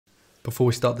Before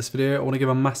we start this video, I want to give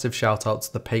a massive shout out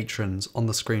to the patrons on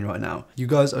the screen right now. You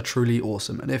guys are truly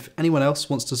awesome, and if anyone else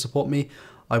wants to support me,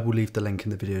 I will leave the link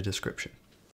in the video description.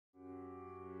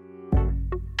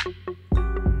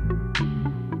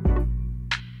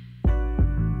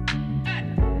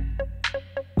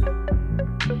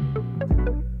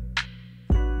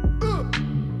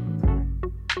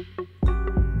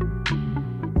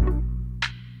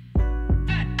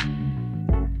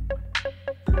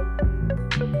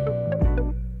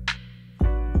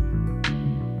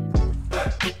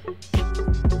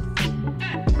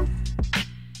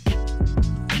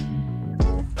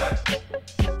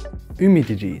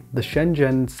 Umidigi, the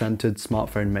Shenzhen-centered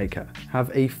smartphone maker, have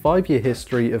a 5-year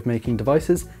history of making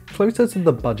devices closer to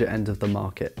the budget end of the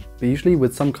market, but usually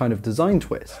with some kind of design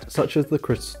twist, such as the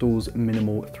Crystal's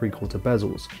minimal 3/4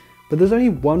 bezels. But there's only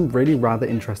one really rather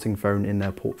interesting phone in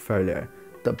their portfolio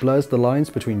that blurs the lines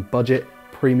between budget,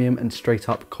 premium, and straight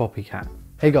up copycat.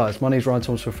 Hey guys, my name is Ryan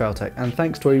Thomas from Failtech, and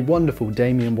thanks to a wonderful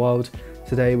Damien Wild,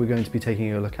 today we're going to be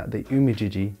taking a look at the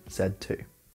Umidigi Z2.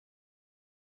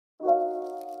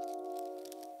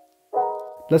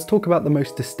 Let's talk about the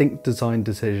most distinct design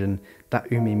decision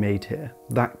that Umi made here,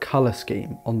 that colour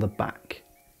scheme on the back.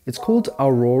 It's called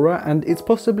Aurora, and it's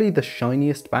possibly the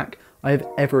shiniest back I have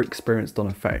ever experienced on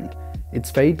a phone.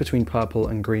 Its fade between purple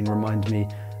and green reminds me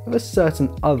of a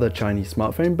certain other Chinese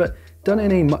smartphone, but done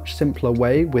in a much simpler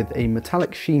way with a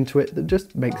metallic sheen to it that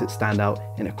just makes it stand out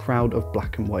in a crowd of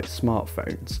black and white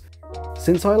smartphones.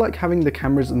 Since I like having the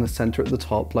cameras in the centre at the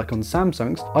top like on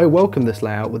Samsung's, I welcome this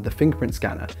layout with the fingerprint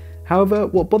scanner. However,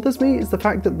 what bothers me is the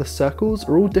fact that the circles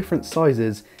are all different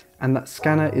sizes and that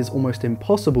scanner is almost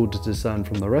impossible to discern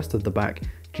from the rest of the back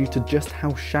due to just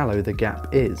how shallow the gap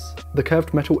is. The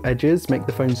curved metal edges make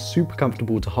the phone super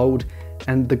comfortable to hold,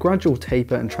 and the gradual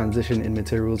taper and transition in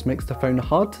materials makes the phone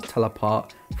hard to tell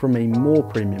apart from a more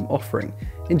premium offering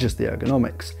in just the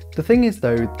ergonomics. The thing is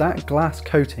though, that glass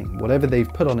coating, whatever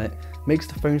they've put on it, makes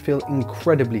the phone feel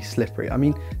incredibly slippery. I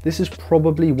mean, this is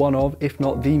probably one of, if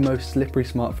not the most slippery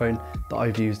smartphone that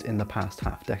I've used in the past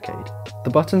half decade.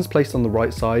 The buttons placed on the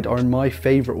right side are in my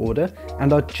favourite order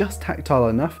and are just tactile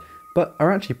enough, but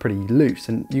are actually pretty loose,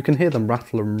 and you can hear them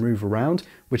rattle and move around,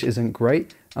 which isn't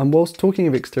great. And whilst talking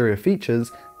of exterior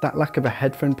features, that lack of a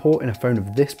headphone port in a phone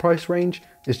of this price range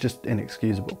is just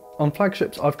inexcusable. On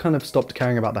flagships, I've kind of stopped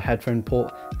caring about the headphone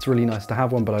port. It's really nice to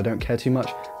have one, but I don't care too much.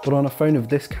 But on a phone of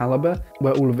this caliber,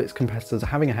 where all of its competitors are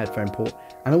having a headphone port,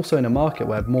 and also in a market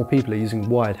where more people are using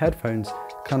wired headphones,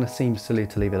 kind of seems silly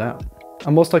to leave it out.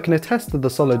 And whilst I can attest to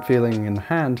the solid feeling in the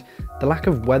hand, the lack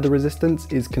of weather resistance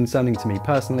is concerning to me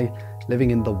personally, living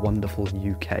in the wonderful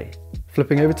UK.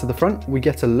 Flipping over to the front, we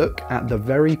get a look at the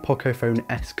very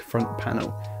Pocophone-esque front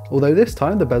panel, although this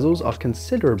time the bezels are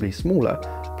considerably smaller,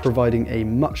 providing a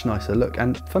much nicer look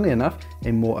and, funnily enough,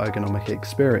 a more ergonomic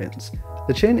experience.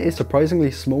 The chin is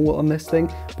surprisingly small on this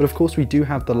thing, but of course we do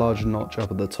have the larger notch up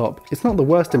at the top. It's not the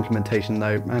worst implementation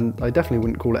though, and I definitely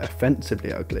wouldn't call it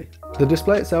offensively ugly. The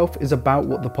display itself is about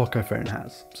what the Pocophone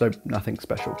has, so nothing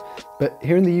special. But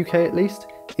here in the UK at least,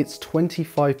 it's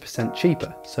 25%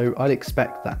 cheaper, so I'd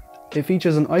expect that. It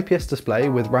features an IPS display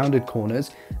with rounded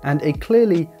corners and a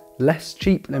clearly less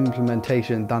cheap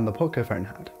implementation than the Pocophone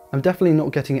had. I'm definitely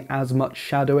not getting as much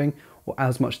shadowing or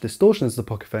as much distortion as the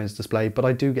Pocophone's display, but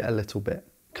I do get a little bit.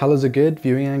 Colours are good,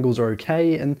 viewing angles are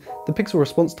okay, and the pixel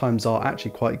response times are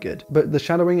actually quite good, but the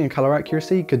shadowing and colour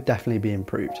accuracy could definitely be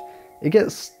improved. It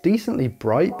gets decently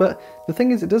bright, but the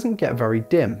thing is it doesn't get very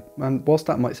dim, and whilst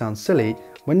that might sound silly,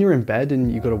 when you're in bed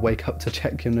and you've got to wake up to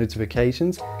check your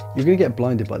notifications, you're going to get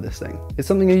blinded by this thing. It's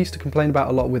something I used to complain about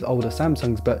a lot with older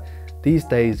Samsungs, but these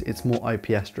days it's more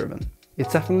IPS driven.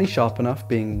 It's definitely sharp enough,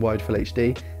 being wide full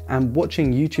HD, and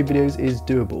watching YouTube videos is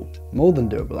doable. More than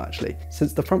doable actually,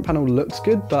 since the front panel looks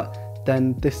good, but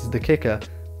then this is the kicker.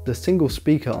 The single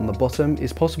speaker on the bottom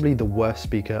is possibly the worst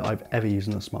speaker I've ever used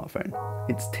on a smartphone.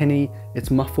 It's tinny,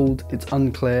 it's muffled, it's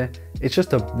unclear, it's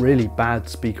just a really bad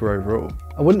speaker overall.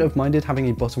 I wouldn't have minded having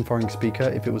a bottom firing speaker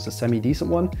if it was a semi-decent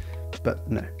one, but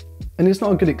no. And it's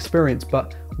not a good experience,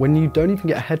 but when you don't even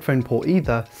get a headphone port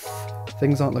either,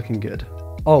 things aren't looking good.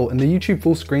 Oh, and the YouTube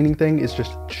full screening thing is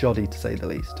just shoddy to say the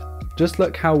least. Just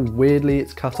look how weirdly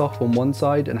it's cut off on one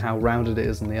side and how rounded it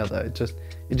is on the other.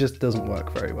 It just doesn't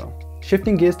work very well.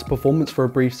 Shifting gears to performance for a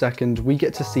brief second, we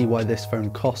get to see why this phone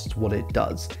costs what it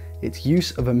does. Its use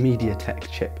of a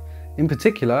MediaTek chip. In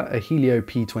particular, a Helio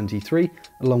P23,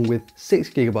 along with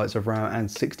 6GB of RAM and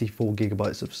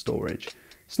 64GB of storage.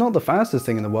 It's not the fastest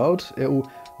thing in the world, it'll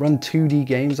Run 2D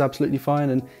games absolutely fine,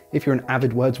 and if you're an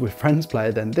avid Words with Friends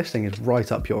player, then this thing is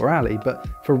right up your alley. But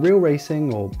for real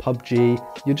racing or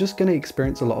PUBG, you're just going to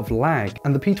experience a lot of lag,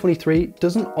 and the P23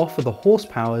 doesn't offer the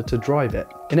horsepower to drive it.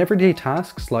 In everyday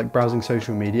tasks like browsing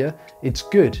social media, it's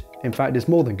good. In fact, it's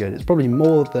more than good. It's probably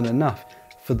more than enough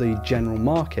for the general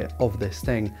market of this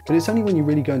thing, but it's only when you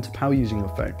really go into power using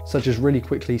your phone, such as really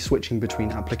quickly switching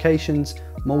between applications,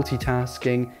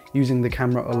 multitasking, using the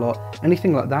camera a lot,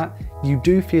 anything like that, you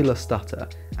do feel a stutter.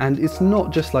 And it's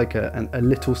not just like a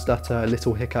little stutter, a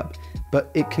little hiccup,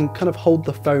 but it can kind of hold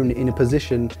the phone in a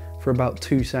position for about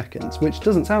 2 seconds, which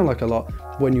doesn't sound like a lot.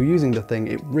 When you're using the thing,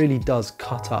 it really does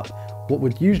cut up what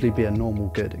would usually be a normal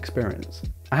good experience.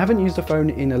 I haven't used a phone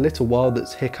in a little while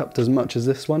that's hiccuped as much as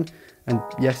this one, and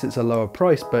yes, it's a lower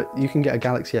price, but you can get a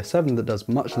Galaxy S7 that does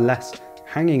much less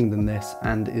hanging than this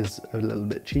and is a little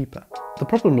bit cheaper. The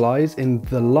problem lies in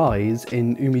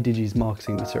Umidigi's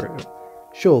marketing material.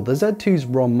 Sure, the Z2's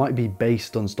ROM might be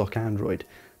based on stock Android,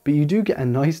 but you do get a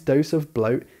nice dose of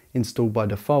bloat installed by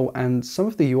default, and some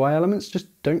of the UI elements just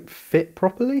don't fit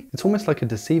properly. It's almost like a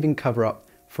deceiving cover-up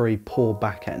for a poor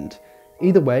backend.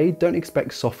 Either way, don't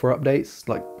expect software updates,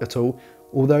 like at all,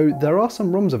 although there are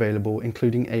some ROMs available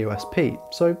including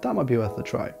AOSP, so that might be worth a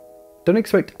try. Don't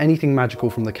expect anything magical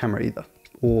from the camera either,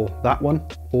 or that one,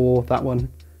 or that one,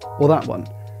 or that one.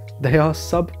 They are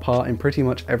subpar in pretty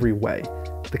much every way.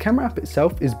 The camera app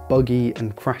itself is buggy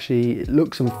and crashy, it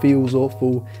looks and feels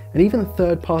awful, and even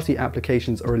third-party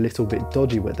applications are a little bit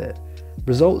dodgy with it.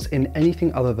 Results in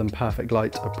anything other than perfect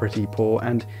light are pretty poor,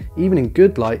 and even in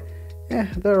good light,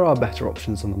 there are better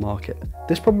options on the market.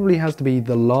 This probably has to be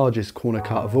the largest corner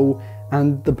cut of all,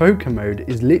 and the bokeh mode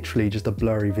is literally just a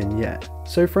blurry vignette.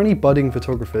 So for any budding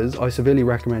photographers, I severely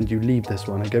recommend you leave this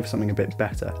one and go for something a bit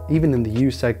better. Even in the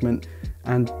U segment,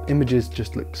 and images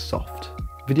just look soft.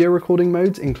 Video recording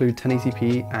modes include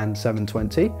 1080p and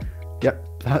 720.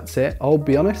 Yep, that's it. I'll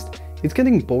be honest, it's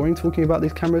getting boring talking about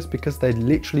these cameras because they're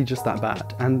literally just that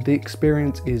bad, and the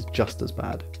experience is just as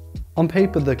bad. On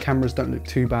paper, the cameras don't look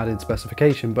too bad in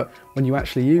specification, but when you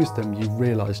actually use them, you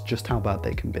realise just how bad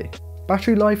they can be.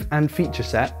 Battery life and feature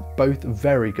set, both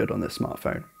very good on this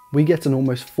smartphone. We get an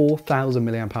almost 4000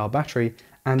 mAh battery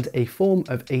and a form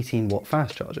of 18-watt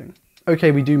fast charging.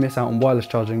 Okay, we do miss out on wireless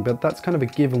charging, but that's kind of a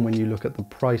given when you look at the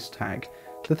price tag.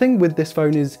 The thing with this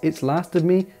phone is it's lasted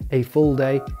me a full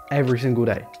day every single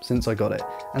day since I got it,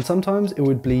 and sometimes it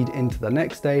would bleed into the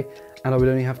next day and I would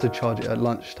only have to charge it at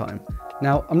lunchtime.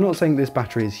 Now, I'm not saying this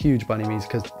battery is huge by any means,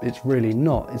 because it's really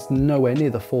not. It's nowhere near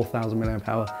the 4000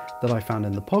 mAh that I found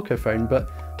in the Poco phone, but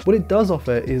what it does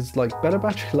offer is like better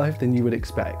battery life than you would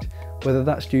expect, whether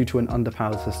that's due to an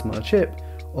underpowered system on a chip,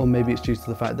 or maybe it's due to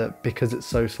the fact that because it's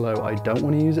so slow, I don't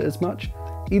want to use it as much.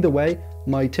 Either way,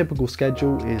 my typical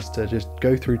schedule is to just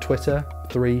go through Twitter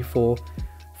 3, 4,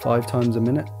 5 times a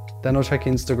minute. Then I'll check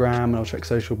Instagram and I'll check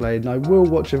Social Blade, and I will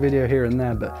watch a video here and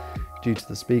there, but due to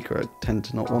the speaker, I tend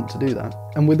to not want to do that.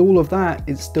 And with all of that,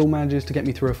 it still manages to get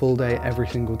me through a full day every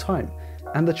single time.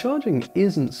 And the charging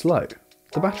isn't slow.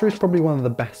 The battery is probably one of the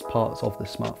best parts of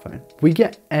this smartphone. We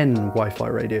get N Wi-Fi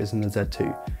radios in the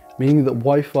Z2, meaning that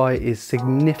Wi-Fi is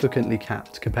significantly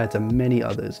capped compared to many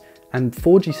others, and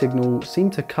 4G signal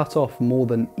seemed to cut off more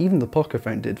than even the Poco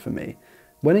phone did for me.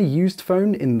 When a used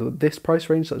phone in this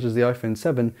price range, such as the iPhone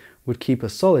 7, would keep a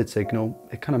solid signal,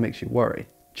 it kind of makes you worry.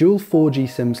 Dual 4G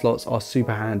SIM slots are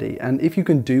super handy, and if you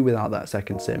can do without that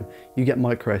second SIM, you get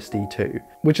microSD too,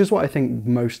 which is what I think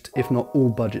most, if not all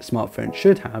budget smartphones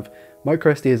should have.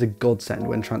 MicroSD is a godsend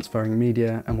when transferring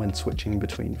media and when switching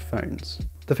between phones.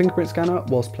 The fingerprint scanner,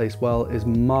 whilst placed well, is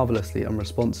marvellously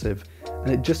unresponsive, and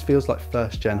it just feels like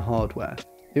first-gen hardware.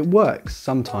 It works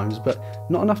sometimes, but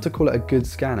not enough to call it a good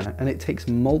scanner, and it takes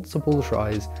multiple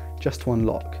tries just to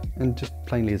unlock, and just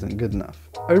plainly isn't good enough.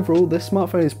 Overall, this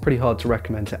smartphone is pretty hard to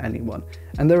recommend to anyone,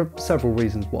 and there are several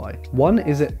reasons why. One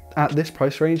is that at this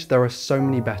price range, there are so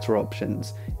many better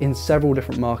options in several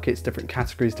different markets, different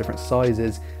categories, different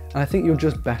sizes, and I think you're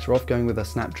just better off going with a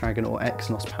Snapdragon or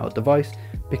Exynos powered device,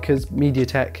 because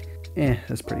MediaTek,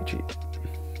 that's pretty cheap.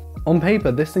 On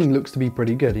paper, this thing looks to be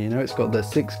pretty good. You know, it's got the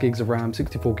 6 gigs of RAM,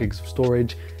 64 gigs of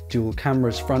storage, dual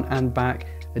cameras front and back,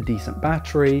 a decent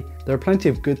battery. There are plenty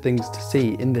of good things to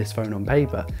see in this phone on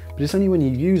paper, but it's only when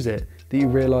you use it that you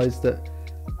realise that,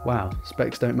 wow,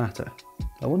 specs don't matter.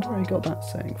 I wonder where he got that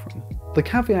saying from. The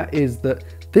caveat is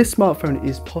that this smartphone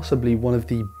is possibly one of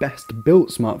the best built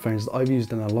smartphones that I've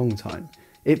used in a long time.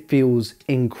 It feels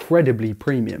incredibly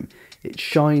premium. It's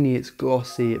shiny, it's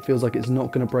glossy, it feels like it's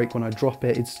not going to break when I drop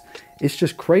it. It's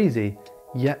just crazy.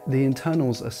 yet the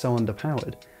internals are so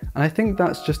underpowered. And I think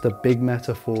that's just a big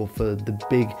metaphor for the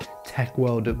big tech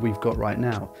world that we've got right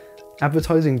now.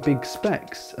 Advertising big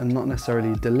specs and not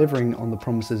necessarily delivering on the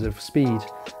promises of speed,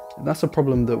 that's a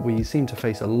problem that we seem to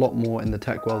face a lot more in the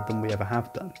tech world than we ever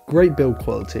have done. Great build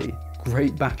quality,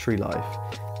 great battery life,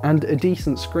 and a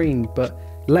decent screen, but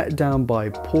let down by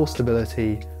poor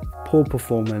stability, poor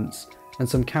performance, and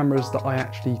some cameras that I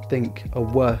actually think are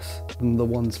worse than the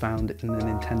ones found in the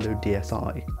Nintendo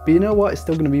DSi. But you know what, it's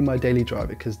still going to be my daily driver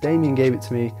because Damien gave it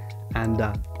to me, and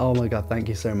oh my god, thank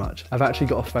you so much. I've actually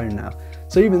got a phone now.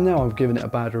 So even though I've given it a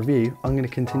bad review, I'm going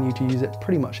to continue to use it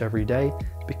pretty much every day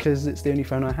because it's the only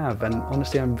phone I have, and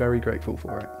honestly I'm very grateful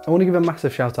for it. I want to give a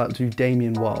massive shout out to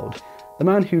Damien Wild, the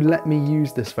man who let me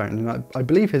use this phone, and I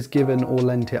believe has given or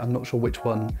lent it, I'm not sure which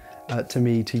one, to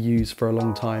me to use for a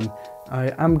long time.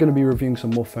 I am going to be reviewing some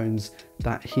more phones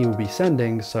that he will be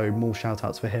sending, so more shout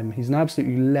outs for him. He's an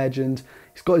absolutely legend.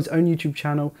 He's got his own YouTube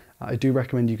channel. I do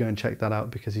recommend you go and check that out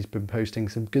because he's been posting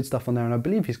some good stuff on there, and I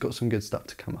believe he's got some good stuff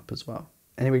to come up as well.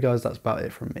 Anyway guys, that's about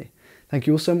it from me. Thank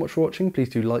you all so much for watching. Please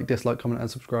do like, dislike, comment and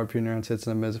subscribe if you're new around here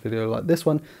to another video like this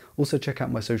one. Also check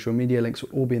out my social media, links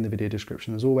will all be in the video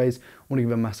description as always. I want to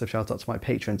give a massive shout out to my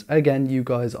patrons. Again, you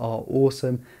guys are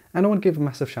awesome. And I want to give a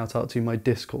massive shout out to my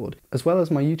Discord, as well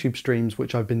as my YouTube streams,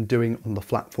 which I've been doing on the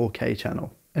Flat 4K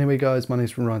channel. Anyway guys, my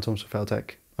name's Ryan Thompson for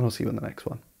Feltech, and I'll see you in the next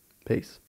one. Peace.